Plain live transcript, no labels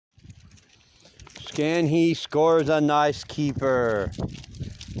Can he scores a nice keeper.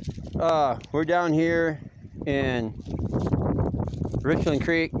 We're down here in Richland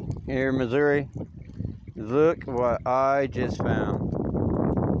Creek here in Missouri. Look what I just found.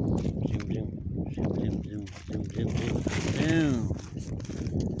 Zoom, zoom, zoom, zoom, zoom, zoom, zoom, zoom, zoom.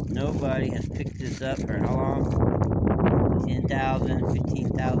 Nobody has picked this up for how long? 10,000,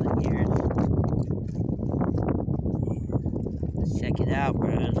 15,000 years. Let's check it out,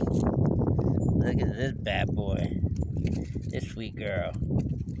 bros. Look at this bad boy. This sweet girl.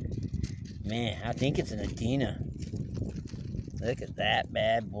 Man, I think it's an Adina. Look at that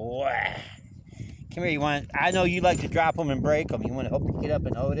bad boy. Come here, I know you like to drop them and break them. You want to help me get up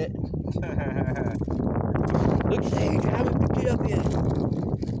and hold it? Look, Sage, I haven't picked it up yet.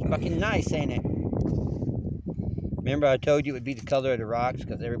 It's fucking nice, ain't it? Remember I told you it would be the color of the rocks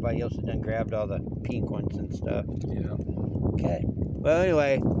because everybody else has done grabbed all the pink ones and stuff. Yeah. Okay. Well,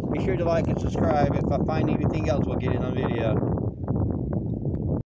 anyway, be sure to like and subscribe. If I find anything else, we'll get it on video.